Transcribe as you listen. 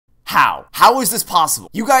How? How is this possible?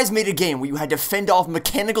 You guys made a game where you had to fend off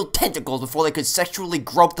mechanical tentacles before they could sexually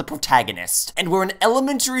grope the protagonist, and where an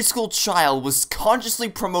elementary school child was consciously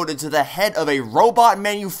promoted to the head of a robot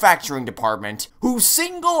manufacturing department who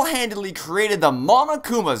single-handedly created the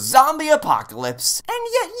Monokuma zombie apocalypse, and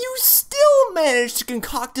yet you still managed to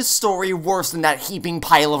concoct a story worse than that heaping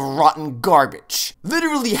pile of rotten garbage.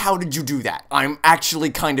 Literally, how did you do that? I'm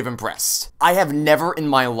actually kind of impressed. I have never in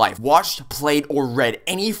my life watched, played, or read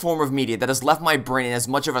any form of media that has left my brain in as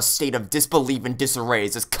much of a state of disbelief and disarray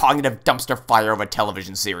as this cognitive dumpster fire of a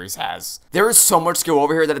television series has. There is so much to go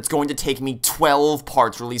over here that it's going to take me 12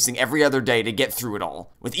 parts releasing every other day to get through it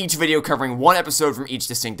all, with each video covering one episode from each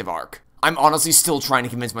distinctive arc. I'm honestly still trying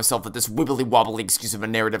to convince myself that this wibbly-wobbly excuse of a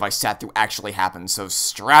narrative I sat through actually happened, so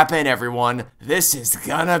strap in everyone, this is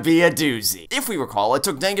gonna be a doozy. If we recall, it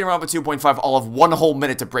took Danganronpa 2.5 all of 1 whole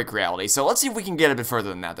minute to break reality, so let's see if we can get a bit further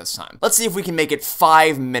than that this time. Let's see if we can make it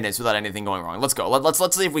 5 minutes without anything going wrong. Let's go,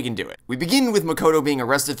 let's see if we can do it. We begin with Makoto being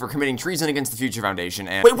arrested for committing treason against the Future Foundation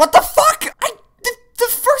and— Wait, what the fuck?! The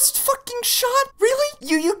first fucking shot? Really?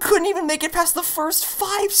 You couldn't even make it past the first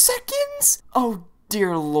 5 seconds? Oh,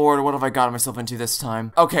 dear lord, what have I gotten myself into this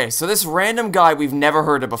time? Okay, so this random guy we've never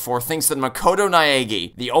heard of before thinks that Makoto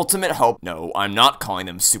Naegi, the ultimate hope— no, I'm not calling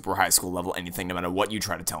them super high school level anything no matter what you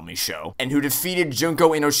try to tell me, show— and who defeated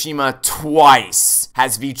Junko Enoshima twice,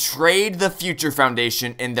 has betrayed the Future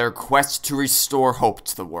Foundation in their quest to restore hope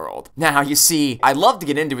to the world. Now, you see, I'd love to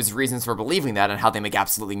get into his reasons for believing that and how they make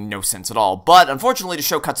absolutely no sense at all, but unfortunately the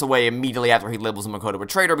show cuts away immediately after he labels Makoto a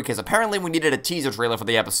traitor because apparently we needed a teaser trailer for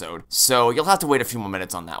the episode, so you'll have to wait a few more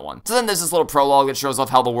minutes on that one. So then there's this little prologue that shows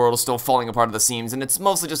off how the world is still falling apart at the seams, and it's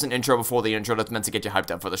mostly just an intro before the intro that's meant to get you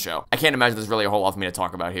hyped up for the show. I can't imagine there's really a whole lot for me to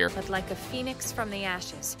talk about here. But like a phoenix from the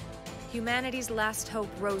ashes, humanity's last hope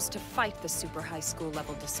rose to fight the super high school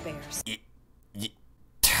level despairs.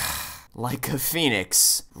 Like a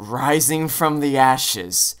phoenix rising from the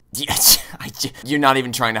ashes. You're not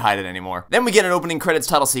even trying to hide it anymore. Then we get an opening credits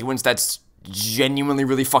title sequence that's genuinely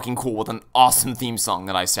really fucking cool with an awesome theme song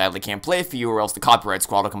that I sadly can't play for you or else the copyright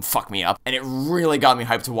squad will come fuck me up, and it really got me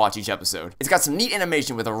hyped to watch each episode. It's got some neat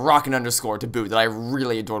animation with a rockin' underscore to boot that I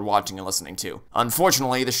really adored watching and listening to.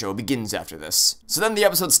 Unfortunately, the show begins after this. So then the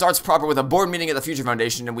episode starts proper with a board meeting at the Future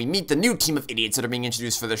Foundation and we meet the new team of idiots that are being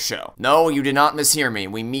introduced for this show. No, you did not mishear me.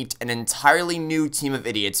 We meet an entirely new team of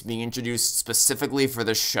idiots being introduced specifically for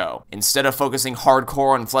this show. Instead of focusing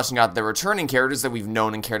hardcore on fleshing out the returning characters that we've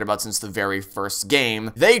known and cared about since the very first game,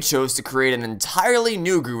 they chose to create an entirely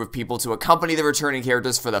new group of people to accompany the returning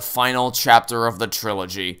characters for the final chapter of the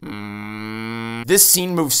trilogy. This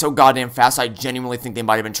scene moves so goddamn fast, I genuinely think they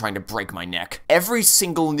might have been trying to break my neck. Every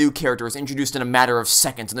single new character is introduced in a matter of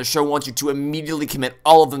seconds, and the show wants you to immediately commit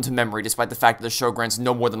all of them to memory, despite the fact that the show grants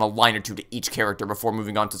no more than a line or two to each character before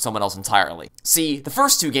moving on to someone else entirely. See, the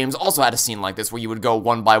first 2 games also had a scene like this where you would go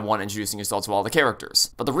one by one introducing yourself to all the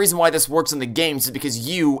characters. But the reason why this works in the games is because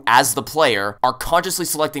you, as the player, are consciously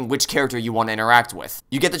selecting which character you want to interact with.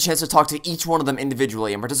 You get the chance to talk to each one of them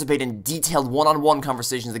individually and participate in detailed one-on-one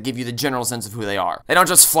conversations that give you the general sense of who they are. They don't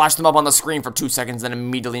just flash them up on the screen for 2 seconds and then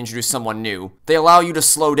immediately introduce someone new. They allow you to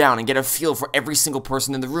slow down and get a feel for every single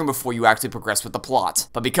person in the room before you actually progress with the plot.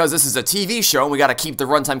 But because this is a TV show and we gotta keep the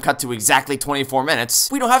runtime cut to exactly 24 minutes,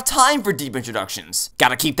 we don't have time for deep introductions.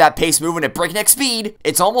 Gotta keep that pace moving at breakneck speed.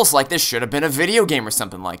 It's almost like this should have been a video game or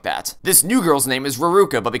something like that. This new girl's name is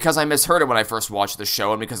Raruka, but because I misheard it when I first watched the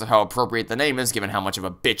show and because of how appropriate the name is given how much of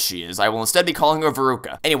a bitch she is, I will instead be calling her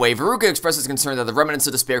Veruca. Anyway, Veruca expresses concern that the remnants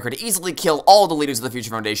of despair could easily kill all the leaders of the Future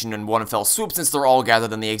Foundation in one fell swoop since they're all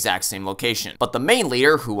gathered in the exact same location. But the main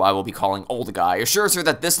leader, who I will be calling Old Guy, assures her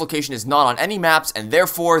that this location is not on any maps and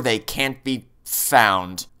therefore they can't be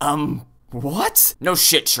found. What? No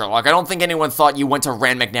shit, Sherlock. I don't think anyone thought you went to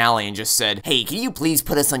Rand McNally and just said, "Hey, can you please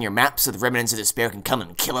put us on your map so the remnants of despair can come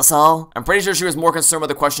and kill us all?" I'm pretty sure she was more concerned with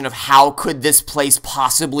the question of how could this place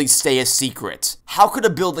possibly stay a secret? How could a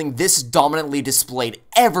building this dominantly displayed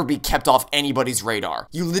ever be kept off anybody's radar?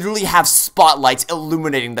 You literally have spotlights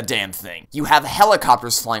illuminating the damn thing. You have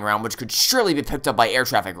helicopters flying around which could surely be picked up by air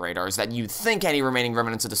traffic radars that you'd think any remaining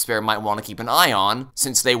remnants of despair might want to keep an eye on,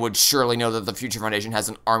 since they would surely know that the Future Foundation has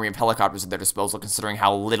an army of helicopters at their disposal considering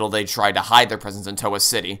how little they tried to hide their presence in Towa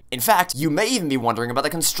City. In fact, you may even be wondering about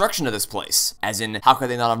the construction of this place. As in, how could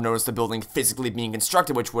they not have noticed the building physically being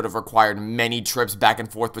constructed, which would have required many trips back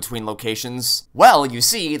and forth between locations? Well, you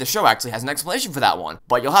see, the show actually has an explanation for that one,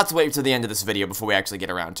 but you'll have to wait to the end of this video before we actually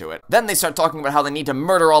get around to it. Then they start talking about how they need to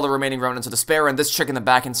murder all the remaining remnants of despair, and this chick in the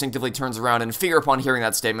back instinctively turns around in fear upon hearing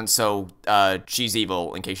that statement, so, she's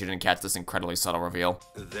evil, in case you didn't catch this incredibly subtle reveal.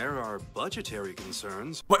 There are budgetary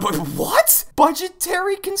concerns. What?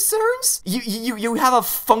 Budgetary concerns? You have a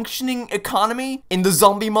functioning economy in the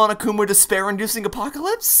zombie Monokuma despair-inducing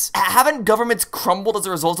apocalypse? Haven't governments crumbled as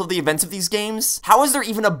a result of the events of these games? How is there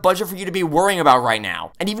even a budget for you to be worrying about right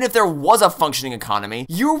now? And even if there was a functioning economy,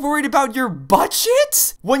 you're worried about your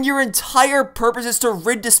budget? When your entire purpose is to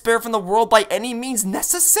rid despair from the world by any means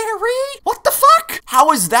necessary? What the fuck?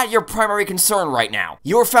 How is that your primary concern right now?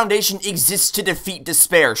 Your foundation exists to defeat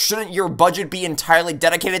despair. Shouldn't your budget be entirely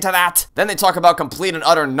dedicated to that? Then they talk about complete and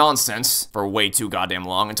utter nonsense for way too goddamn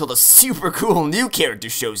long until the super cool new character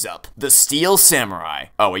shows up. The Steel Samurai.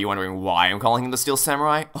 Oh, are you wondering why I'm calling him the Steel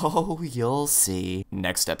Samurai? Oh, you'll see.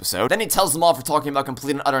 Next episode. Then he tells them all for talking about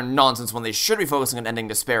complete and utter nonsense when they should be focusing on ending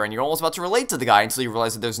despair, and you're almost about to relate to the guy until you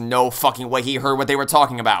realize that there's no fucking way he heard what they were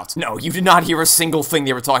talking about. No, you did not hear a single thing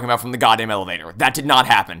they were talking about from the goddamn elevator. That did not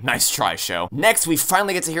happen. Nice try, show. Next, we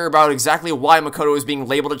finally get to hear about exactly why Makoto is being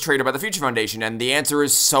labeled a traitor by the Future Foundation, and the answer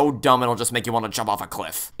is so dumb it'll just make you want to jump off a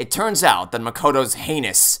cliff. It turns out that Makoto's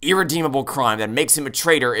heinous, irredeemable crime that makes him a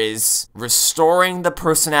traitor is restoring the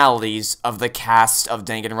personalities of the cast of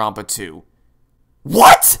Danganronpa 2.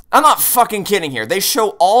 What? I'm not fucking kidding here. They show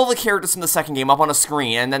all the characters from the second game up on a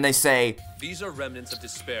screen, and then they say, "These are remnants of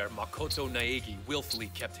despair Makoto Naegi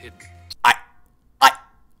willfully kept hidden."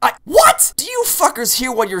 What? Do you fuckers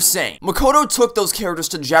hear what you're saying? Makoto took those characters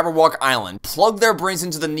to Jabberwock Island, plugged their brains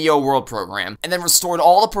into the Neo World program, and then restored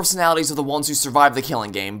all the personalities of the ones who survived the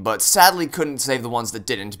killing game, but sadly couldn't save the ones that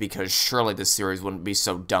didn't, because surely this series wouldn't be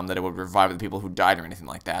so dumb that it would revive the people who died or anything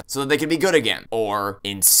like that, so that they could be good again. Or,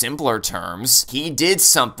 in simpler terms, he did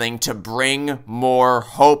something to bring more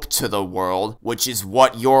hope to the world, which is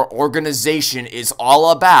what your organization is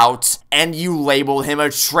all about, and you label him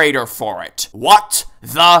a traitor for it. What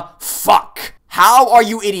the fuck? How are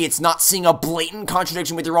you idiots not seeing a blatant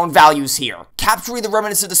contradiction with your own values here? Capturing the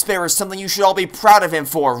remnants of despair is something you should all be proud of him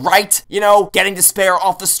for, right? You know, getting despair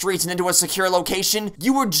off the streets and into a secure location?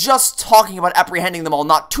 You were just talking about apprehending them all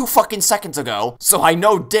not 2 fucking seconds ago, so I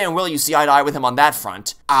know damn well you see eye to eye with him on that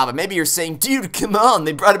front. But maybe you're saying, dude, come on,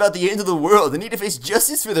 they brought about the end of the world, they need to face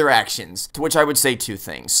justice for their actions. To which I would say 2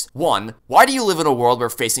 things. 1, why do you live in a world where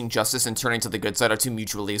facing justice and turning to the good side are 2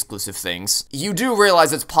 mutually exclusive things? You do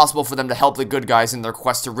realize it's possible for them to help the good guys in their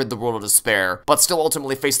quest to rid the world of despair, but still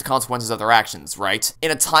ultimately face the consequences of their actions, right?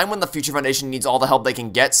 In a time when the Future Foundation needs all the help they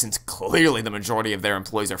can get, since clearly the majority of their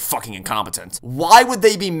employees are fucking incompetent, why would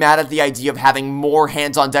they be mad at the idea of having more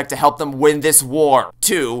hands on deck to help them win this war?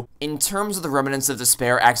 2, in terms of the remnants of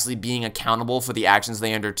despair actually being accountable for the actions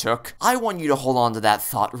they undertook, I want you to hold on to that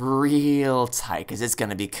thought real tight, because it's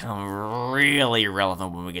gonna become really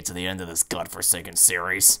relevant when we get to the end of this godforsaken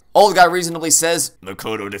series. Old guy reasonably says,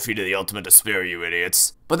 Makoto defeated the ultimate despair, you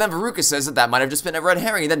idiots. But then Veruca says that might have just been a red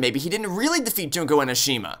herring, and that maybe he didn't really defeat Junko and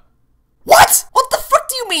Ashima. What? What the fuck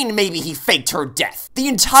do you mean maybe he faked her death? The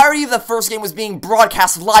entirety of the first game was being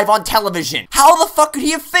broadcast live on television. How the fuck could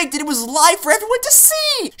he have faked it? It was live for everyone to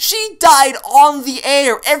see! She died on the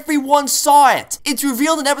air. Everyone saw it. It's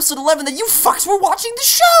revealed in episode 11 that you fucks were watching the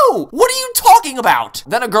show! What are you talking about?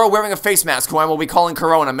 Then a girl wearing a face mask who I will be calling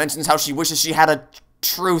Corona mentions how she wishes she had a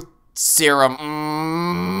truth serum.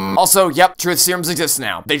 Also, yep, truth serums exist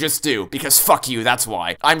now. They just do, because fuck you, that's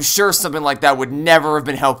why. I'm sure something like that would never have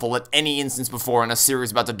been helpful at any instance before in a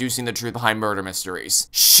series about deducing the truth behind murder mysteries.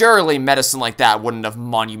 Surely medicine like that wouldn't have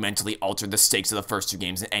monumentally altered the stakes of the first 2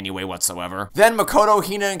 games in any way whatsoever. Then Makoto,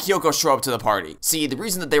 Hina, and Kyoko show up to the party. See, the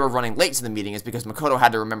reason that they were running late to the meeting is because Makoto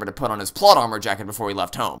had to remember to put on his plot armor jacket before he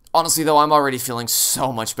left home. Honestly though, I'm already feeling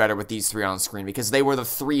so much better with these 3 on screen because they were the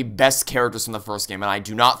 3 best characters from the first game, and I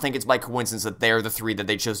do not think it's by coincidence that they're the 3 that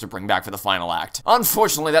they chose to bring back for the final act.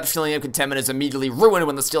 Unfortunately, that feeling of contentment is immediately ruined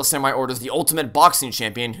when the Steel Samurai orders the ultimate boxing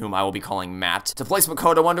champion, whom I will be calling Matt, to place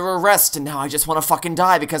Makoto under arrest, and now I just want to fucking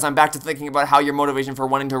die because I'm back to thinking about how your motivation for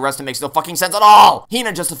wanting to arrest him makes no fucking sense at all!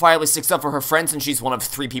 Hina justifiably sticks up for her friends and she's one of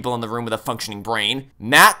 3 people in the room with a functioning brain.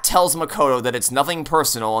 Matt tells Makoto that it's nothing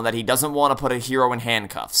personal and that he doesn't want to put a hero in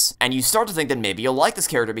handcuffs. And you start to think that maybe you'll like this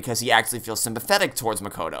character because he actually feels sympathetic towards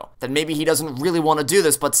Makoto. That maybe he doesn't really want to do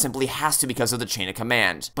this but simply has to because of the chain of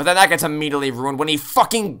command. But then that gets immediately ruined when he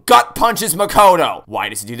fucking gut punches Makoto! Why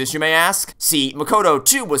does he do this, you may ask? See, Makoto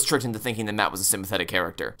too was tricked into thinking that Matt was a sympathetic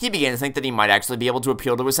character. He began to think that he might actually be able to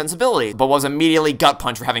appeal to his sensibility, but was immediately gut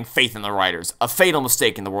punched for having faith in the writers. A fatal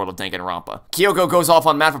mistake in the world of Danganronpa. Kyoko goes off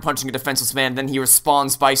on Matt for punching a defenseless man, then he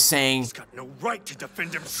responds by saying, "He's got no right to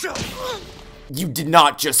defend himself." You did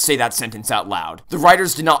not just say that sentence out loud. The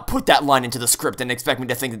writers did not put that line into the script and expect me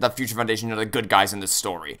to think that the Future Foundation are the good guys in this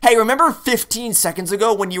story. Hey, remember 15 seconds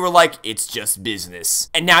ago when you were like, it's just business,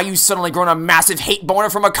 and now you suddenly grown a massive hate boner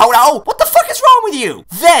for Makoto? What the fuck is wrong with you?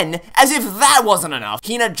 Then, as if that wasn't enough,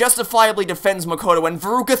 Hina justifiably defends Makoto and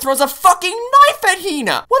Veruca throws a fucking knife at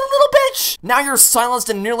Hina. What a little bitch! Now you're silenced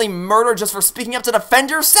and nearly murdered just for speaking up to defend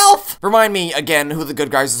yourself? Remind me, again, who the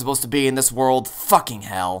good guys are supposed to be in this world. Fucking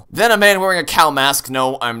hell. Then a man wearing a cow mask.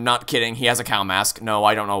 No, I'm not kidding. He has a cow mask. No,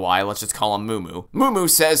 I don't know why. Let's just call him Mumu. Mumu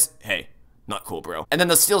says, hey, not cool, bro. And then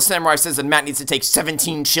the Steel Samurai says that Matt needs to take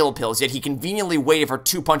 17 chill pills, yet he conveniently waited for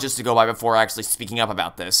 2 punches to go by before actually speaking up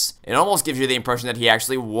about this. It almost gives you the impression that he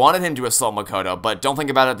actually wanted him to assault Makoto, but don't think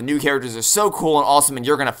about it, the new characters are so cool and awesome and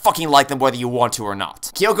you're gonna fucking like them whether you want to or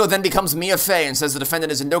not. Kyoko then becomes Mia Fey and says the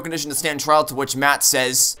defendant is in no condition to stand trial, to which Matt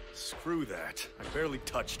says, screw that. I barely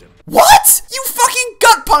touched him. What? You fucking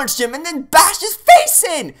gut punched him and then bashed his face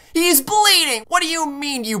in! He's bleeding! What do you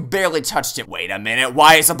mean you barely touched him? Wait a minute,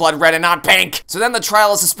 why is the blood red and not pink? So then the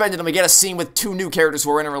trial is suspended and we get a scene with 2 new characters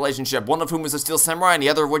who are in a relationship, one of whom is a Steel Samurai and the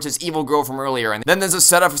other of which is Evil Girl from earlier. And then there's a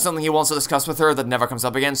setup for something he wants to discuss with her that never comes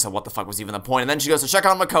up again, so what the fuck was even the point? And then she goes to check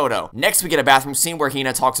on Makoto. Next we get a bathroom scene where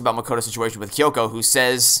Hina talks about Makoto's situation with Kyoko, who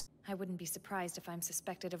says, I wouldn't be surprised if I'm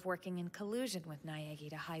suspected of working in collusion with Naegi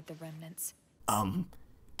to hide the remnants.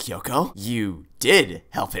 Kyoko? You did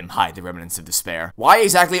help him hide the remnants of despair. Why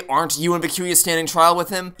exactly aren't you and Bakuya standing trial with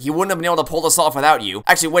him? He wouldn't have been able to pull this off without you.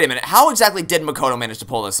 Actually, wait a minute. How exactly did Makoto manage to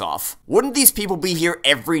pull this off? Wouldn't these people be here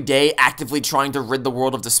every day actively trying to rid the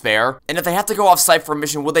world of despair? And if they have to go off-site for a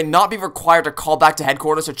mission, would they not be required to call back to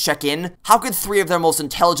headquarters to check in? How could 3 of their most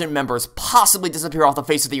intelligent members possibly disappear off the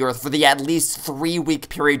face of the earth for the at least 3-week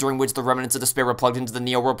period during which the remnants of despair were plugged into the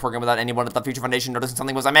Neo World program without anyone at the Future Foundation noticing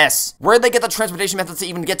something was amiss? Where'd they get the transportation methods to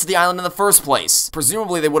even get to the island in the first place?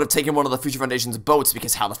 Presumably they would have taken one of the Future Foundation's boats,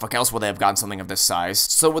 because how the fuck else would they have gotten something of this size?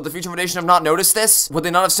 So would the Future Foundation have not noticed this? Would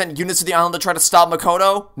they not have sent units to the island to try to stop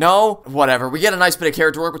Makoto? No? Whatever. We get a nice bit of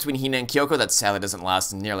character work between Hina and Kyoko that sadly doesn't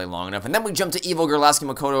last nearly long enough, and then we jump to Evil Girl asking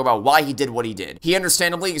Makoto about why he did what he did. He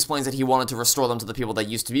understandably explains that he wanted to restore them to the people they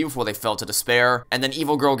used to be before they fell to despair, and then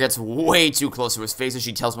Evil Girl gets way too close to his face as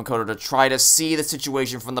she tells Makoto to try to see the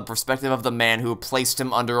situation from the perspective of the man who placed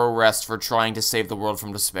him under arrest for trying to save the world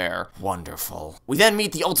from despair. Wonderful. We then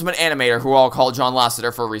meet the ultimate animator, who I'll call John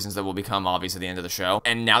Lasseter for reasons that will become obvious at the end of the show.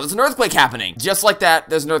 And now there's an earthquake happening. Just like that,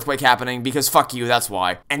 there's an earthquake happening, because fuck you, that's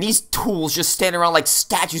why. And these tools just stand around like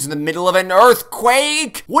statues in the middle of an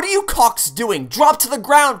earthquake! What are you cocks doing? Drop to the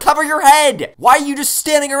ground, cover your head! Why are you just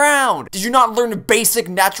standing around? Did you not learn basic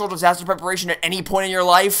natural disaster preparation at any point in your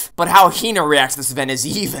life? But how Hina reacts to this event is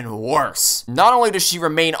even worse. Not only does she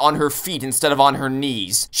remain on her feet instead of on her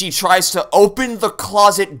knees, she tries to open the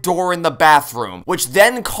closet door in the bathroom, which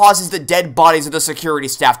then causes the dead bodies of the security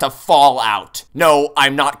staff to fall out. No,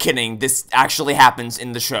 I'm not kidding. This actually happens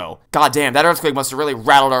in the show. God damn, that earthquake must have really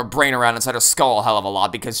rattled her brain around inside her skull a hell of a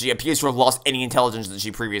lot, because she appears to have lost any intelligence that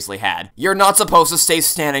she previously had. You're not supposed to stay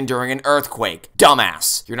standing during an earthquake.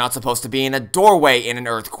 Dumbass. You're not supposed to be in a doorway in an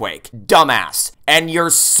earthquake. Dumbass. And you're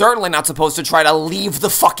certainly not supposed to try to leave the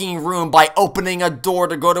fucking room by opening a door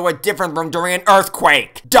to go to a different room during an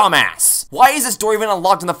earthquake. Dumbass. Why is this door even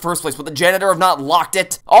unlocked in the first place? Would the janitor have not locked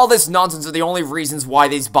it? All this nonsense are the only reasons why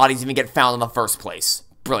these bodies even get found in the first place.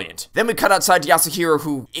 Brilliant. Then we cut outside Yasuhiro,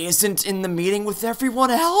 who isn't in the meeting with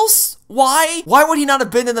everyone else? Why? Why would he not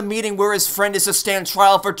have been in the meeting where his friend is to stand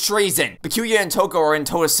trial for treason? Bakuya and Toko are in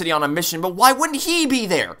Toa City on a mission, but why wouldn't he be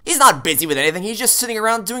there? He's not busy with anything, he's just sitting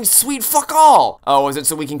around doing sweet fuck all. Oh, is it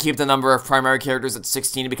so we can keep the number of primary characters at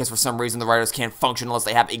 16 because for some reason the writers can't function unless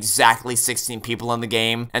they have exactly 16 people in the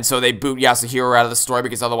game? And so they boot Yasuhiro out of the story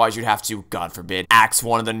because otherwise you'd have to, God forbid, axe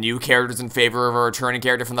one of the new characters in favor of a returning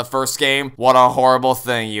character from the first game? What a horrible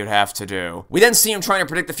thing you'd have to do. We then see him trying to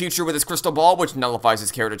predict the future with his crystal ball, which nullifies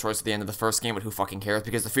his character choice at the end of the first game, but who fucking cares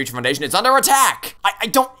because the Future Foundation is under attack! I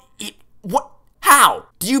don't... What? How?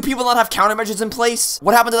 Do you people not have countermeasures in place?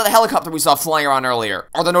 What happened to that helicopter we saw flying around earlier?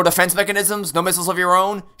 Are there no defense mechanisms? No missiles of your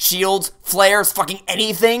own? Shields? Flares? Fucking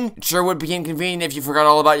anything? It sure would be inconvenient if you forgot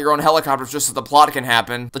all about your own helicopters just so the plot can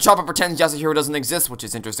happen. The chopper pretends Yasuhiro doesn't exist, which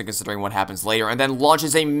is interesting considering what happens later, and then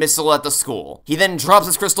launches a missile at the school. He then drops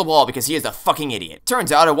his crystal ball because he is a fucking idiot.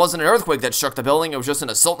 Turns out it wasn't an earthquake that struck the building, it was just an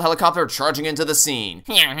assault helicopter charging into the scene.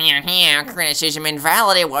 Criticism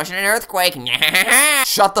invalid, it wasn't an earthquake.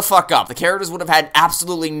 Shut the fuck up. The characters would have had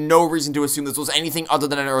absolutely no reason to assume this was anything other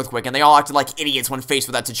than an earthquake, and they all acted like idiots when faced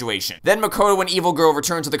with that situation. Then Makoto and Evil Girl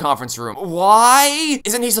return to the conference room. Why?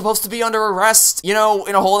 Isn't he supposed to be under arrest? You know,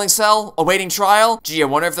 in a holding cell, awaiting trial? Gee, I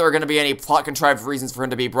wonder if there are going to be any plot-contrived reasons for him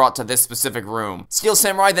to be brought to this specific room. Steel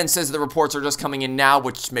Samurai then says the reports are just coming in now,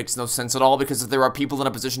 which makes no sense at all, because if there are people in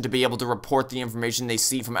a position to be able to report the information they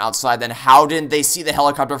see from outside, then how didn't they see the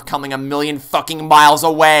helicopter coming a million fucking miles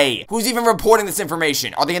away? Who's even reporting this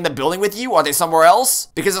information? Are they in the building with you? Are they somewhere else?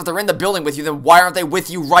 Because if they're in the building with you, then why aren't they with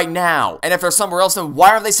you right now? And if they're somewhere else, then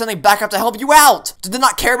why aren't they sending backup to help you out? Do they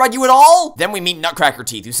not care about you at all? Then we meet Nutcracker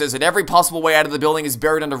Teeth, who says that every possible way out of the building is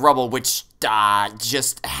buried under rubble, which,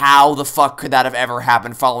 just how the fuck could that have ever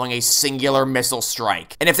happened following a singular missile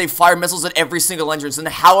strike? And if they fire missiles at every single entrance, then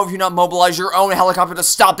how have you not mobilized your own helicopter to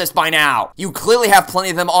stop this by now? You clearly have plenty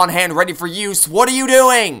of them on hand ready for use. What are you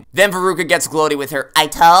doing? Then Veruca gets gloaty with her "I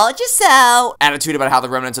told you so" attitude about how the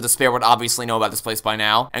remnants of despair would obviously know about this place by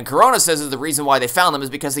now. And Corona says that the reason why they found them is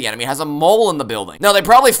because the enemy has a mole in the building. Now, they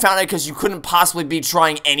probably found it because you couldn't possibly be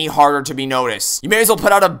trying any harder to be noticed. You may as well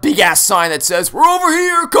put out a big-ass sign that says, "We're over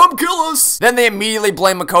here, come kill us." Then they immediately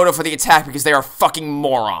blame Makoto for the attack because they are fucking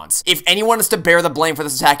morons. If anyone is to bear the blame for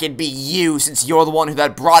this attack, it'd be you, since you're the one who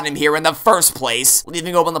that brought him here in the first place,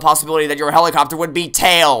 leaving open the possibility that your helicopter would be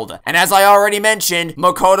tailed. And as I already mentioned,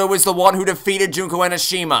 Makoto is the one who defeated Junko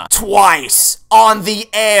Enoshima twice on the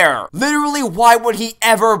air. Literally, why would he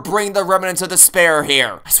ever bring the remnants of despair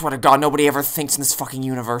here? I swear to God, nobody ever thinks in this fucking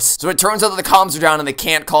universe. So it turns out that the comms are down and they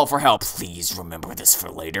can't call for help. Please remember this for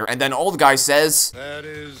later. And then old guy says, That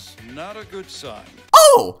is not a good sign.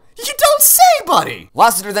 "Oh, you don't say, buddy!"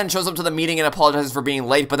 Lassiter then shows up to the meeting and apologizes for being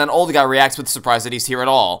late, but then old guy reacts with surprise that he's here at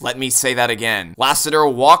all. Let me say that again. Lassiter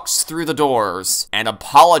walks through the doors and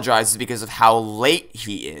apologizes because of how late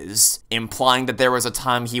he is, implying that there was a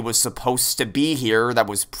time he was supposed to be here that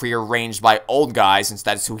was prearranged by old guy, since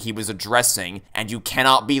that's who he was addressing, and you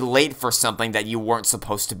cannot be late for something that you weren't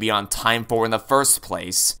supposed to be on time for in the first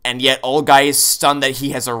place. And yet old guy is stunned that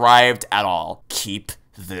he has arrived at all. Keep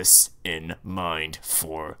this in mind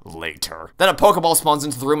for later. Then a Pokeball spawns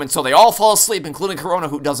into the room, and so they all fall asleep, including Corona,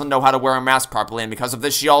 who doesn't know how to wear a mask properly, and because of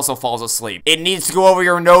this, she also falls asleep. It needs to go over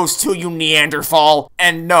your nose too, you Neanderthal.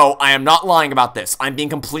 And no, I am not lying about this. I'm being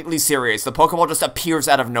completely serious. The Pokeball just appears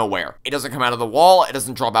out of nowhere. It doesn't come out of the wall, it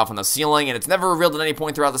doesn't drop out from the ceiling, and it's never revealed at any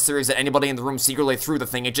point throughout the series that anybody in the room secretly threw the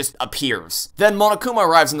thing. It just appears. Then Monokuma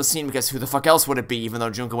arrives on the scene because who the fuck else would it be, even though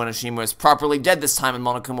Junko Enoshima is properly dead this time and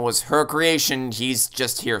Monokuma was her creation, he's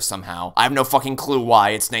just here somehow. I have no fucking clue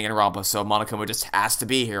why. It's Danganronpa, so Monokuma just has to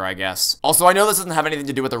be here, I guess. Also, I know this doesn't have anything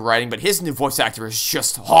to do with the writing, but his new voice actor is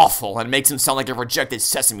just awful and makes him sound like a rejected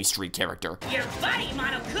Sesame Street character. Your buddy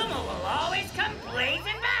Monokuma will always come blazing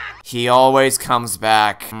back. He always comes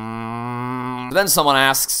back. But then someone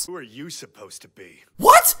asks, Who are you supposed to be?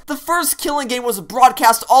 what? The first Killing Game was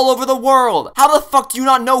broadcast all over the world. How the fuck do you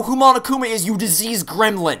not know who Monokuma is, you diseased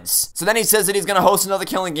gremlins? So then he says that he's gonna host another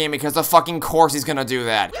Killing Game because of fucking course he's gonna do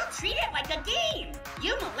that. We'll treat it like a game.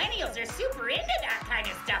 You millennials are super into that kind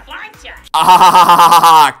of stuff, aren't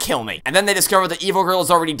you? Kill me. And then they discover that Evil Girl is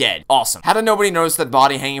already dead. Awesome. How did nobody notice that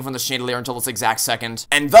body hanging from the chandelier until this exact second?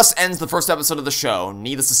 And thus ends the first episode of the show.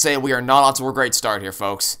 Needless to say, we are not off to a great start here,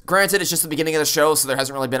 folks. Granted, it's just the beginning of the show, so there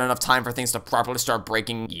hasn't really been enough time for things to properly start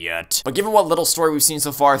breaking yet. But given what little story we've seen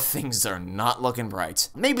so far, things are not looking bright.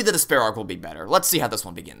 Maybe the Despair arc will be better. Let's see how this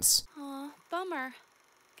one begins. Aw, bummer.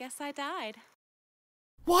 Guess I died.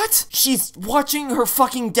 What? She's watching her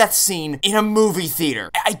fucking death scene in a movie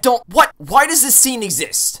theater. I don't- what? Why does this scene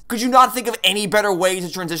exist? Could you not think of any better way to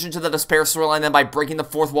transition to the Despair storyline than by breaking the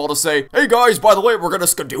fourth wall to say, "Hey guys, by the way, we're gonna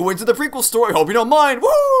skidoo into the prequel story, hope you don't mind,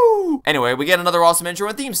 woo!" Anyway, we get another awesome intro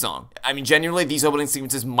and theme song. I mean, genuinely, these opening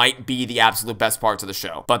sequences might be the absolute best parts of the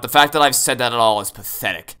show. But the fact that I've said that at all is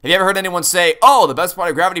pathetic. Have you ever heard anyone say, "Oh, the best part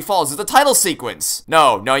of Gravity Falls is the title sequence"?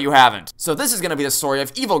 No, you haven't. So this is gonna be the story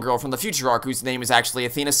of Evil Girl from the future arc, whose name is actually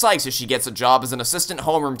Athena Sykes, as she gets a job as an assistant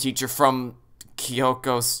homeroom teacher from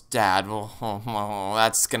Kyoko's dad. Oh,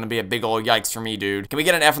 that's gonna be a big old yikes for me, dude. Can we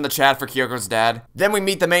get an F in the chat for Kyoko's dad? Then we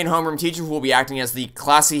meet the main homeroom teacher, who will be acting as the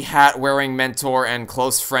classy hat-wearing mentor and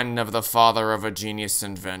close friend of the father of a genius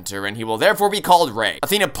inventor, and he will therefore be called Ray.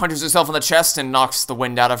 Athena punches herself in the chest and knocks the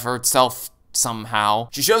wind out of herself somehow.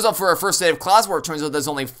 She shows up for her first day of class where it turns out there's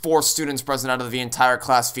only 4 students present out of the entire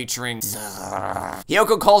class featuring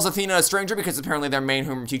Hiyoko calls Athena a stranger because apparently their main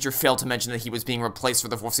homeroom teacher failed to mention that he was being replaced for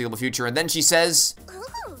the foreseeable future, and then she says,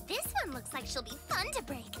 Ooh, this one looks like she'll be fun to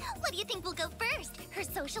break. What do you think will go first? Her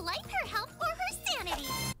social life, her health, or her sanity?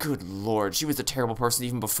 Good lord, she was a terrible person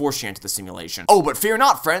even before she entered the simulation. Oh, but fear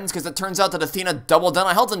not, friends, because it turns out that Athena doubled down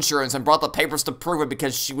on health insurance and brought the papers to prove it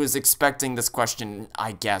because she was expecting this question,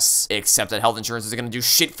 I guess. Except that health insurance isn't gonna do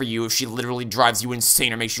shit for you if she literally drives you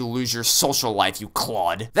insane or makes you lose your social life, you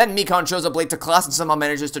clod. Then Mikon shows up late to class and somehow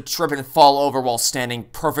manages to trip and fall over while standing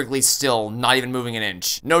perfectly still, not even moving an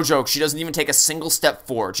inch. No joke, she doesn't even take a single step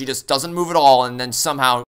forward. She just doesn't move at all, and then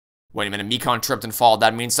somehow... Wait a minute, Mikon tripped and fall.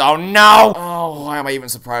 That means, oh no! Oh, why am I even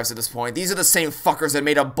surprised at this point? These are the same fuckers that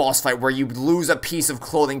made a boss fight where you lose a piece of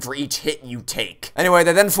clothing for each hit you take. Anyway,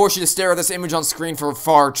 they then force you to stare at this image on screen for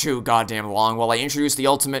far too goddamn long while I introduce the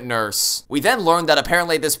ultimate nurse. We then learn that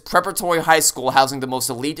apparently this preparatory high school housing the most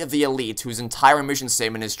elite of the elite, whose entire mission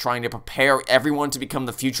statement is trying to prepare everyone to become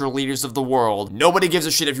the future leaders of the world. Nobody gives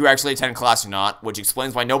a shit if you actually attend class or not, which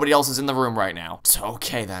explains why nobody else is in the room right now. So,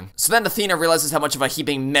 okay then. So then Athena realizes how much of a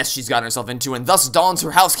heaping mess she's gotten herself into and thus dons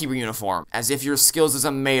her housekeeper uniform, as if your skills as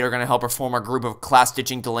a maid are gonna help her form a group of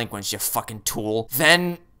class-ditching delinquents, you fucking tool.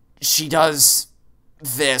 Then she does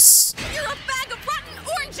this. You're a bag of rotten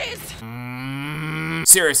oranges!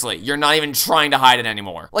 Seriously, you're not even trying to hide it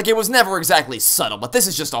anymore. Like, it was never exactly subtle, but this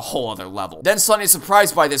is just a whole other level. Then Sunny is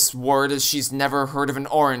surprised by this word as she's never heard of an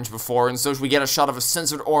orange before, and so we get a shot of a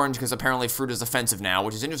censored orange because apparently fruit is offensive now,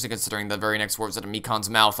 which is interesting considering the very next words out of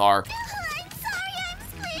Mikon's mouth are...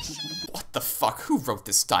 What the fuck? Who wrote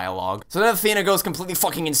this dialogue? So then Athena goes completely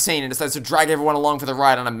fucking insane and decides to drag everyone along for the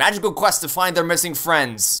ride on a magical quest to find their missing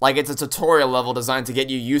friends. Like it's a tutorial level designed to get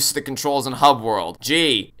you used to the controls in Hub World.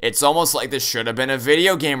 Gee, it's almost like this should have been a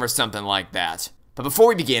video game or something like that. But before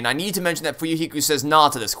we begin, I need to mention that Fuyuhiko says nah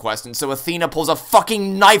to this quest, and so Athena pulls a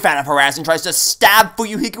fucking knife out of her ass and tries to stab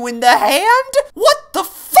Fuyuhiko in the hand? What the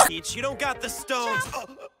fuck? You don't got the stones. Oh,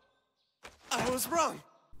 I was wrong.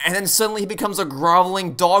 And then suddenly he becomes a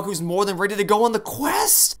groveling dog who's more than ready to go on the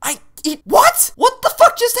quest? What? What the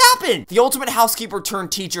fuck just happened? The ultimate housekeeper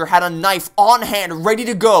turned teacher had a knife on hand, ready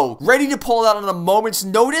to go, ready to pull it out on a moment's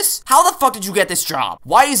notice? How the fuck did you get this job?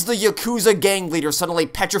 Why is the Yakuza gang leader suddenly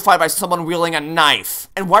petrified by someone wielding a knife?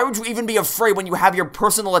 And why would you even be afraid when you have your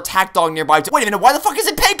personal attack dog nearby wait a minute, why the fuck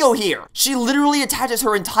isn't Peiko here? She literally attaches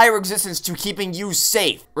her entire existence to keeping you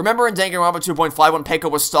safe. Remember in Danganronpa 2.5 when Peiko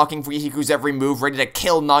was stalking Fuyuhiko's every move, ready to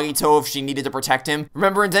kill Nagito if she needed to protect him?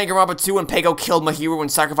 Remember in Danganronpa 2 when Peiko killed Mahiru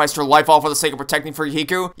and sacrificed her life all for the sake of protecting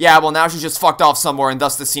Fuyuhiko? Yeah, well now she's just fucked off somewhere and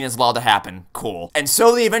thus the scene is allowed to happen. Cool. And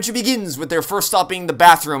so the adventure begins with their first stop being the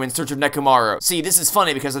bathroom in search of Nekomaru. See, this is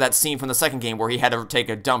funny because of that scene from the second game where he had to take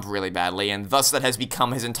a dump really badly, and thus that has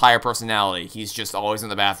become his entire personality. He's just always in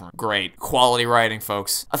the bathroom. Great. Quality writing,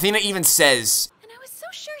 folks. Athena even says... And I was so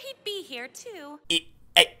sure he'd be here, too.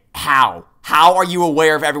 How? How are you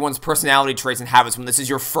aware of everyone's personality traits and habits when this is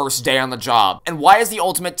your first day on the job? And why has the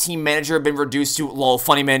ultimate team manager been reduced to, lol,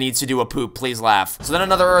 funny man needs to do a poop, please laugh. So then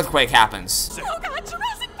another earthquake happens. Oh god,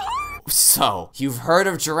 Jurassic Park! So, you've heard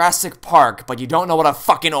of Jurassic Park, but you don't know what a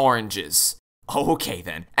fucking orange is. Okay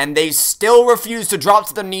then. And they still refuse to drop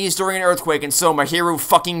to their knees during an earthquake, and so Mahiru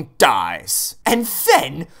fucking dies. And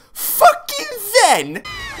then, fucking then... More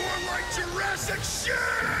like Jurassic shit!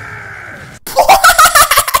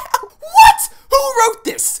 What? Who wrote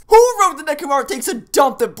this? Who wrote that Nekomaru takes a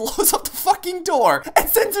dump that blows up the fucking door and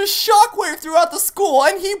sends a shockwave throughout the school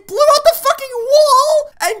and he blew out the fucking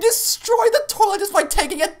wall and destroyed the toilet just by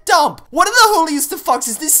taking a dump? What in the holiest of fucks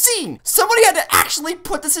is this scene? Somebody had to actually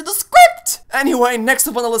put this in the script! Anyway, next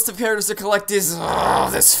up on the list of characters to collect is,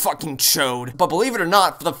 this fucking chode. But believe it or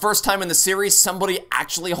not, for the first time in the series, somebody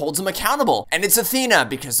actually holds him accountable. And it's Athena,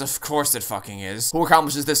 because of course it fucking is, who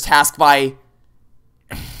accomplishes this task by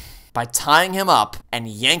tying him up and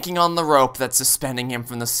yanking on the rope that's suspending him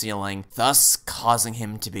from the ceiling, thus causing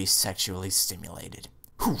him to be sexually stimulated.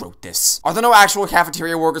 Who wrote this? Are there no actual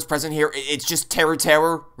cafeteria workers present here? It's just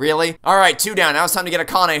Terror? Really? Alright, 2 down. Now it's time to get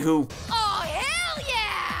Akane, who... Oh, hell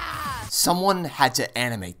yeah! Someone had to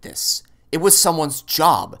animate this. It was someone's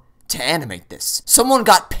job to animate this. Someone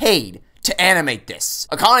got paid to animate this.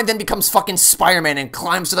 Akane then becomes fucking Spider-Man and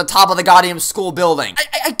climbs to the top of the goddamn school building.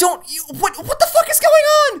 I don't, what the fuck is going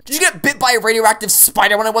on? Did you get bit by a radioactive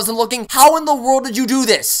spider when I wasn't looking? How in the world did you do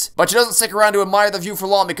this? But she doesn't stick around to admire the view for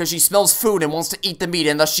long because she smells food and wants to eat the meat,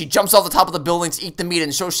 and thus she jumps off the top of the building to eat the meat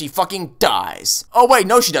and shows she fucking dies. Oh wait,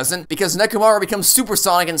 no she doesn't, because Nekomaru becomes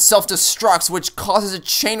supersonic and self-destructs, which causes a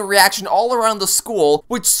chain reaction all around the school,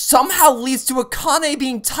 which somehow leads to Akane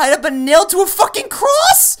being tied up and nailed to a fucking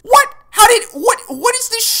cross? What? How did, what is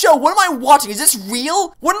this show? What am I watching? Is this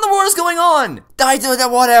real? What in the world is going on?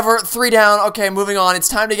 Whatever, 3 down, okay, moving on. It's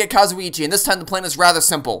time to get Kazuichi, and this time the plan is rather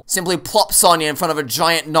simple. Simply plop Sonya in front of a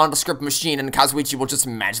giant nondescript machine, and Kazuichi will just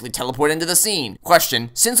magically teleport into the scene. Question,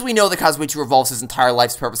 since we know that Kazuichi revolves his entire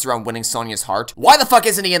life's purpose around winning Sonya's heart, why the fuck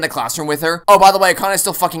isn't he in the classroom with her? Oh, by the way, Akane's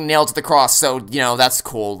still fucking nailed to the cross, so, you know, that's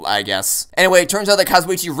cool, I guess. Anyway, it turns out that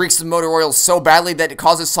Kazuichi reeks of motor oil so badly that it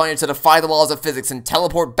causes Sonya to defy the laws of physics and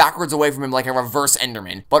teleport backwards away from him like a reverse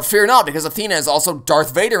Enderman. But fear not, because Athena is also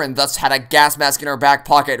Darth Vader and thus had a gas mask in her back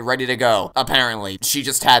pocket ready to go. Apparently. She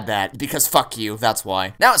just had that. Because fuck you, that's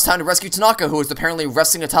why. Now it's time to rescue Tanaka, who is apparently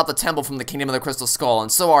resting atop the temple from the Kingdom of the Crystal Skull, and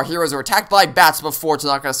so our heroes are attacked by bats before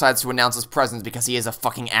Tanaka decides to announce his presence because he is a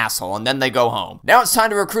fucking asshole, and then they go home. Now it's time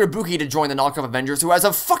to recruit Ibuki to join the knockoff Avengers, who has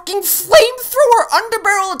a fucking flamethrower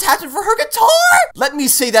underbarrel attachment for her guitar! Let me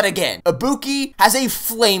say that again. Ibuki has a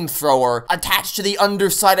flamethrower attached to the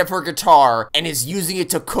underside of her guitar and is using it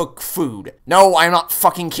to cook food. No, I'm not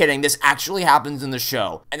fucking kidding. This actually happens in the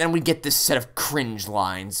show. And then we get this set of cringe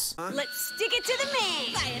lines. Let's stick it to the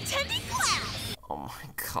man by attending class. Oh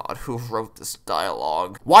my god, who wrote this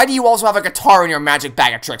dialogue? Why do you also have a guitar in your magic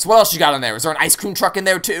bag of tricks? What else you got in there? Is there an ice cream truck in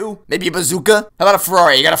there too? Maybe a bazooka? How about a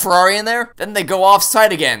Ferrari? You got a Ferrari in there? Then they go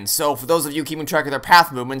off-site again. So for those of you keeping track of their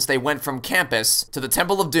path movements, they went from campus to the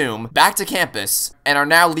Temple of Doom, back to campus, and are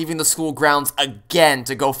now leaving the school grounds again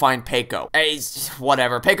to go find Peiko. Hey,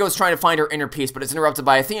 whatever. Peiko's trying to find her inner peace, but it's interrupted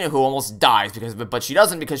by Athena, who almost dies because of it, but she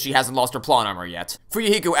doesn't because she hasn't lost her plot armor yet.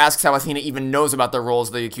 Fuyuhiko asks how Athena even knows about the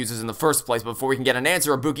roles the accusers in the first place, but before we can get an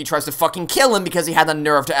answer, Ibuki tries to fucking kill him because he had the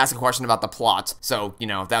nerve to ask a question about the plot. So, you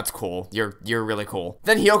know, that's cool. You're really cool.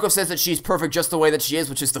 Then Hiyoko says that she's perfect just the way that she is,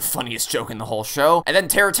 which is the funniest joke in the whole show. And then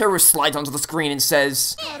Teru slides onto the screen and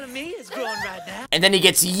says, Part of me is growing right now. and then he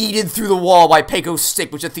gets yeeted through the wall by Peiko's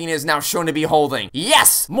stick, which Athena is now shown to be holding.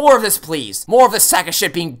 Yes! More of this, please. More of this sack of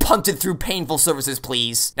shit being punted through painful surfaces,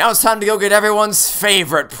 please. Now it's time to go get everyone's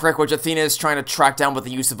favorite prick, which Athena is trying to track down with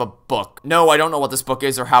the use of a book. No, I don't know what this book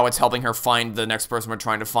is or how it's helping her find the next person we're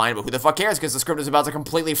trying to find, but who the fuck cares, because the script is about to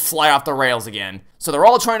completely fly off the rails again. So they're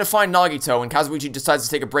all trying to find Nagito, and Kazuichi decides to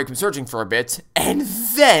take a break from searching for a bit, and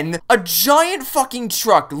then a giant fucking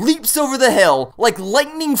truck leaps over the hill like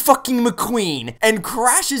Lightning fucking McQueen and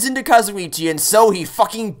crashes into Kazuichi, and so he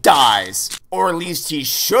fucking dies. Or at least he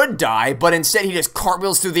should die, but instead he just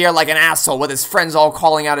cartwheels through the air like an asshole with his friends all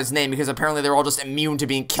calling out his name because apparently they're all just immune to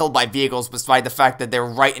being killed by vehicles despite the fact that they're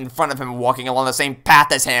right in front of him walking along the same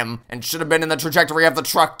path as him and should have been in the trajectory of the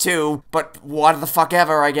truck too, but what the fuck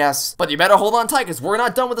ever, I guess. But you better hold on tight because we're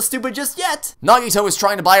not done with the stupid just yet. Nagito is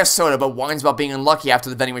trying to buy a soda but whines about being unlucky after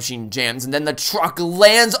the vending machine jams, and then the truck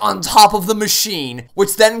lands on top of the machine,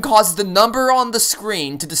 which then causes the number on the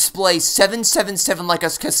screen to display 777 like a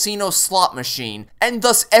casino slot machine, and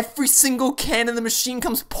thus every single can in the machine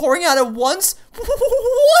comes pouring out at once?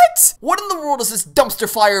 What? What in the world is this dumpster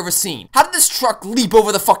fire of a scene? How did this truck leap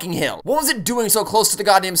over the fucking hill? What was it doing so close to the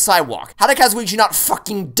goddamn sidewalk? How did Kazuichi not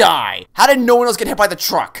fucking die? How did no one else get hit by the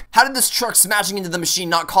truck? How did this truck smashing into the machine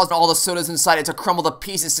not cause all the sodas inside it to crumble to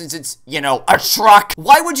pieces since it's, you know, a truck?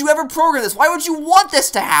 Why would you ever program this? Why would you want this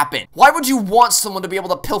to happen? Why would you want someone to be able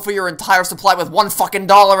to pilfer your entire supply with $1 fucking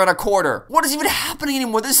and a quarter? What is even happening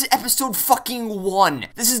anymore? This is episode fucking 1.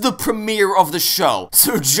 This is the premiere of the show.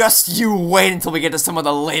 So just you wait until we get to some of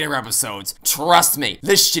the later episodes. Trust me,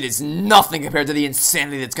 this shit is nothing compared to the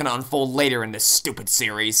insanity that's gonna unfold later in this stupid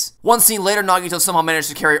series. One scene later, Nagito somehow managed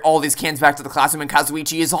to carry all these cans back to the classroom and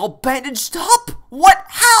Kazuichi is all bandaged up. What?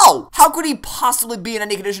 How? How could he possibly be in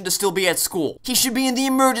any condition to still be at school? He should be in the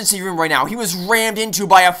emergency room right now. He was rammed into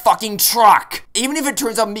by a fucking truck. Even if it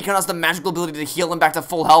turns out Mika has the magical ability to heal him back to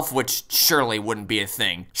full health, which surely wouldn't be a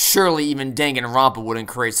thing. Surely even Danganronpa wouldn't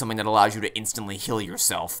create something that allows you to instantly heal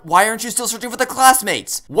yourself. Why aren't you still searching for the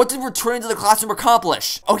classmates? What did returning to the classroom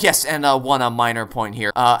accomplish? Oh yes, and one minor point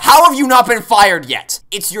here. How have you not been fired yet?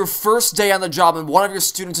 It's your first day on the job and one of your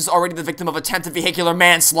students is already the victim of attempted vehicular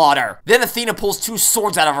manslaughter. Then Athena pulls 2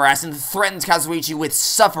 swords out of her ass and threatens Kazuichi with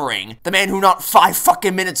suffering. The man who not 5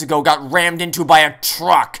 fucking minutes ago got rammed into by a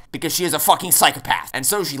truck because she is a fucking psychopath. And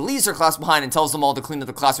so she leaves her class behind and tells them all to clean up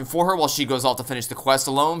the classroom for her while she goes off to finish the quest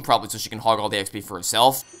alone, probably so she can hog all the XP for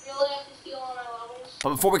herself. You really have to But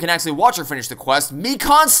before we can actually watch her finish the quest,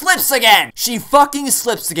 Mikon slips again! She fucking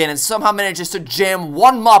slips again and somehow manages to jam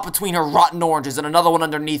one mop between her rotten oranges and another one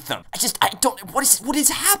underneath them. I don't, what is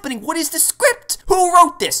happening? What is the script? Who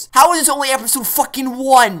wrote this? How is this only episode fucking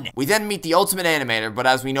 1? We then meet the ultimate animator, but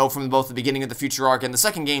as we know from both the beginning of the future arc and the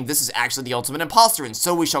second game, this is actually the ultimate imposter, and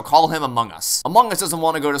so we shall call him Among Us. Among Us doesn't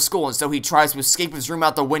want to go to school, and so he tries to escape his room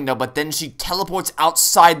out the window, but then she teleports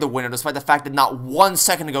outside the window, despite the fact that not 1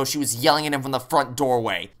 second ago she was yelling at him from the front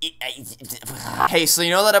doorway. Hey, so you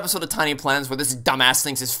know that episode of Tiny Planets where this dumbass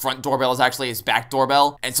thinks his front doorbell is actually his back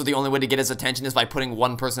doorbell, and so the only way to get his attention is by putting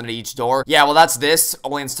one person at each door? Yeah, well that's this,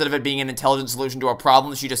 only instead of it being an intelligent solution to a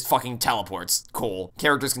problem, she just fucking teleports. Cool.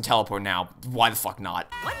 Characters can teleport now. Why the fuck not?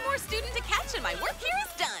 One more student to catch and my work here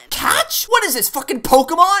is done. Catch? What is this, fucking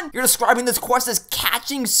Pokemon? You're describing this quest as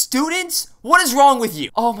catching students? What is wrong with you?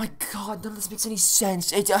 Oh my god, none of this makes any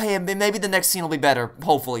sense. Hey, maybe the next scene will be better.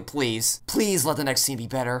 Hopefully, please. Please let the next scene be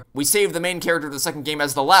better. We saved the main character of the second game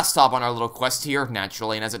as the last stop on our little quest here,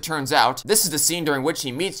 naturally, and as it turns out, this is the scene during which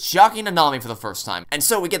he meets Chiaki and Nanami for the first time. And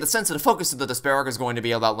so we get the sense that the focus of the Despair arc is going to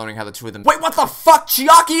be about learning how the two of them— Wait, what the fuck?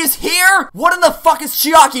 Chiaki is here? What in the fuck is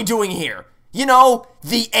Chiaki doing here? You know,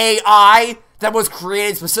 the AI that was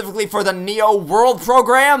created specifically for the Neo World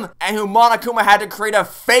program, and who Monokuma had to create a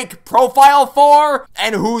fake profile for,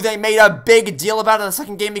 and who they made a big deal about in the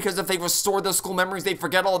second game because if they restored those school memories, they'd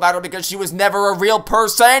forget all about her because she was never a real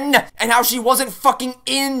person, and how she wasn't fucking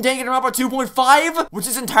in Danganronpa 2.5, which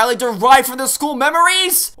is entirely derived from the school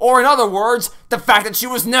memories? Or in other words, the fact that she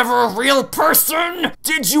was never a real person?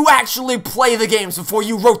 Did you actually play the games before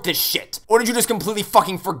you wrote this shit? Or did you just completely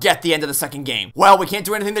fucking forget the end of the second game? Well, we can't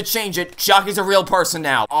do anything to change it. Chiaki's a real person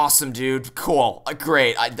now. Awesome, dude. Cool.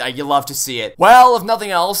 Great. You love to see it. Well, if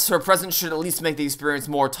nothing else, her presence should at least make the experience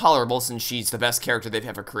more tolerable since she's the best character they've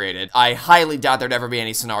ever created. I highly doubt there'd ever be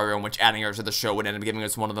any scenario in which adding her to the show would end up giving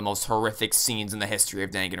us one of the most horrific scenes in the history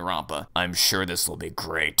of Danganronpa. I'm sure this will be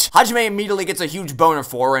great. Hajime immediately gets a huge boner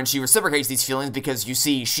for her, and she reciprocates these feelings because, you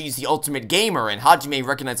see, she's the ultimate gamer, and Hajime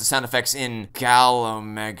recognizes the sound effects in Gal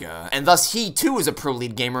Omega. And thus, he too is a pro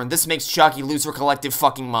lead gamer, and this makes Chiaki lose her collective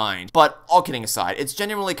fucking mind. But, all kidding aside, it's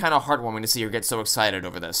genuinely kind of heartwarming to see her get so excited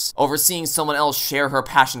over this. Over seeing someone else share her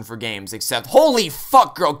passion for games, except, holy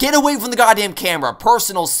fuck, girl, get away from the goddamn camera.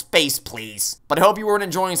 Personal space, please. But I hope you weren't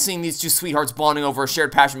enjoying seeing these two sweethearts bonding over a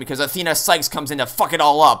shared passion because Athena Sykes comes in to fuck it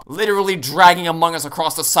all up, literally dragging Among Us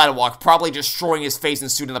across the sidewalk, probably destroying his face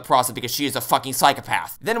and suit in the process because she is a fucking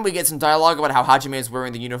psychopath. Then we get some dialogue about how Hajime is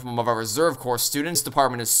wearing the uniform of our reserve corps students. This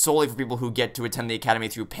department is solely for people who get to attend the academy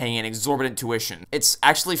through paying an exorbitant tuition. It's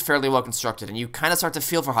actually fairly well constructed, and you kind of start to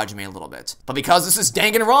feel for Hajime a little bit. But because this is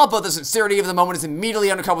Danganronpa, the sincerity of the moment is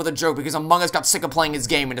immediately undercut with a joke because Among Us got sick of playing his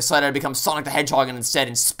game and decided to become Sonic the Hedgehog instead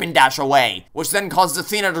and spin dash away, which then causes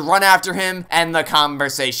Athena to run after him, and the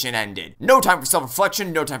conversation ended. No time for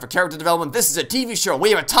self-reflection, no time for character development. This is a TV show.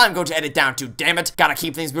 We have a time code to edit down to, damn it. Gotta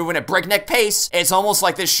keep things moving at breakneck pace. It's almost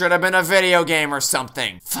like this should have been a video game or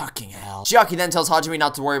something. Fucking hell. Chiaki then tells Hajime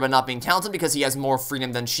not to worry about not being talented because he has more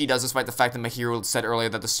freedom than she does, despite the fact that Mahiro said earlier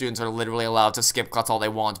that the students are literally allowed to skip class all they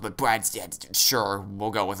want, but Brad's, yeah, sure, we'll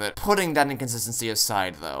go with it. Putting that inconsistency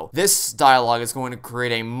aside, though, this dialogue is going to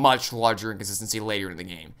create a much larger inconsistency later in the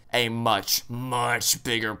game. A much, much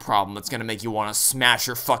bigger problem that's gonna make you want to smash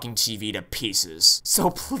your fucking TV to pieces. So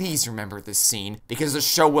please remember this scene, because the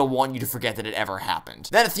show will want you to forget that it ever happened.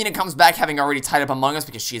 Then Athena comes back having already tied up Among Us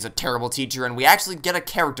because she is a terrible teacher, and we actually get a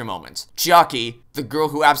character moment. Chiaki, the girl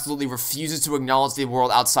who absolutely refuses to acknowledge the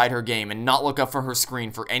world outside her game and not look up from her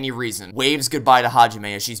screen for any reason, waves goodbye to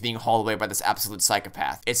Hajime as she's being hauled away by this absolute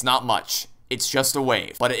psychopath. It's not much. It's just a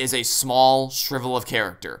wave, but it is a small shrivel of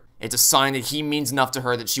character. It's a sign that he means enough to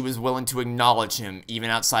her that she was willing to acknowledge him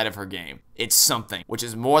even outside of her game. It's something, which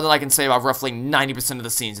is more than I can say about roughly 90% of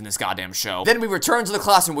the scenes in this goddamn show. Then we return to the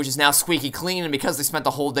classroom, which is now squeaky clean, and because they spent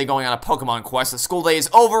the whole day going on a Pokemon quest, the school day is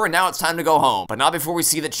over and now it's time to go home. But not before we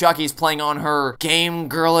see that Chiaki is playing on her Game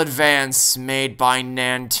Girl Advance made by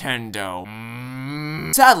Nintendo.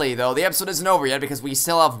 Sadly, though, the episode isn't over yet because we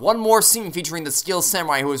still have one more scene featuring the skilled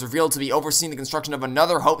samurai who is revealed to be overseeing the construction of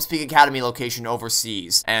another Hope's Peak Academy location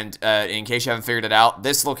overseas. And, in case you haven't figured it out,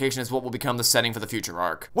 this location is what will become the setting for the future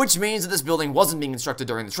arc. Which means that this building wasn't being constructed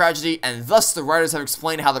during the tragedy, and thus the writers have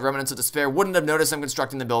explained how the remnants of Despair wouldn't have noticed them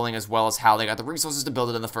constructing the building as well as how they got the resources to build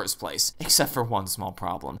it in the first place. Except for one small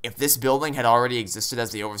problem. If this building had already existed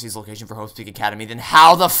as the overseas location for Hope's Peak Academy, then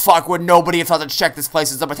how the fuck would nobody have thought to check this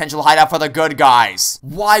place as a potential hideout for the good guys?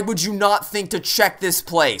 Why would you not think to check this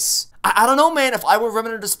place? I don't know, man. If I were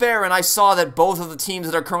Remnant of Despair and I saw that both of the teams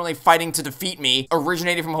that are currently fighting to defeat me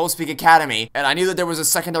originated from Host Peak Academy, and I knew that there was a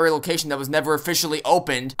secondary location that was never officially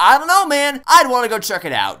opened, I don't know, man. I'd want to go check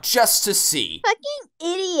it out, just to see.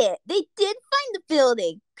 Fucking idiot. They did find the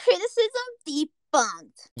building. Criticism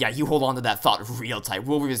debunked. Yeah, you hold on to that thought real tight.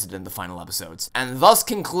 We'll revisit it in the final episodes. And thus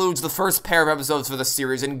concludes the first pair of episodes for the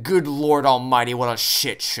series, and good lord almighty, what a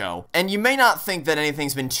shit show. And you may not think that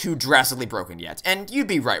anything's been too drastically broken yet, and you'd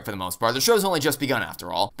be right for the most part. The show's only just begun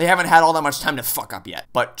after all. They haven't had all that much time to fuck up yet.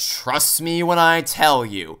 But trust me when I tell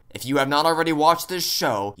you, if you have not already watched this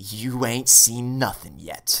show, you ain't seen nothing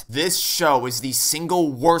yet. This show is the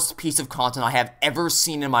single worst piece of content I have ever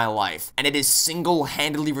seen in my life, and it is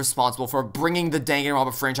single-handedly responsible for bringing the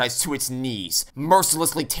Danganronpa franchise to its knees,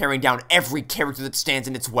 mercilessly tearing down every character that stands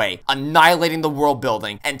in its way, annihilating the world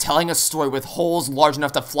building, and telling a story with holes large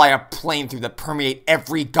enough to fly a plane through that permeate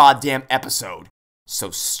every goddamn episode. So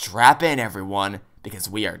strap in, everyone, because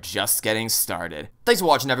we are just getting started. Thanks for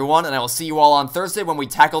watching, everyone, and I will see you all on Thursday when we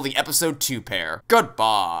tackle the episode 2 pair.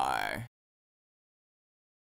 Goodbye.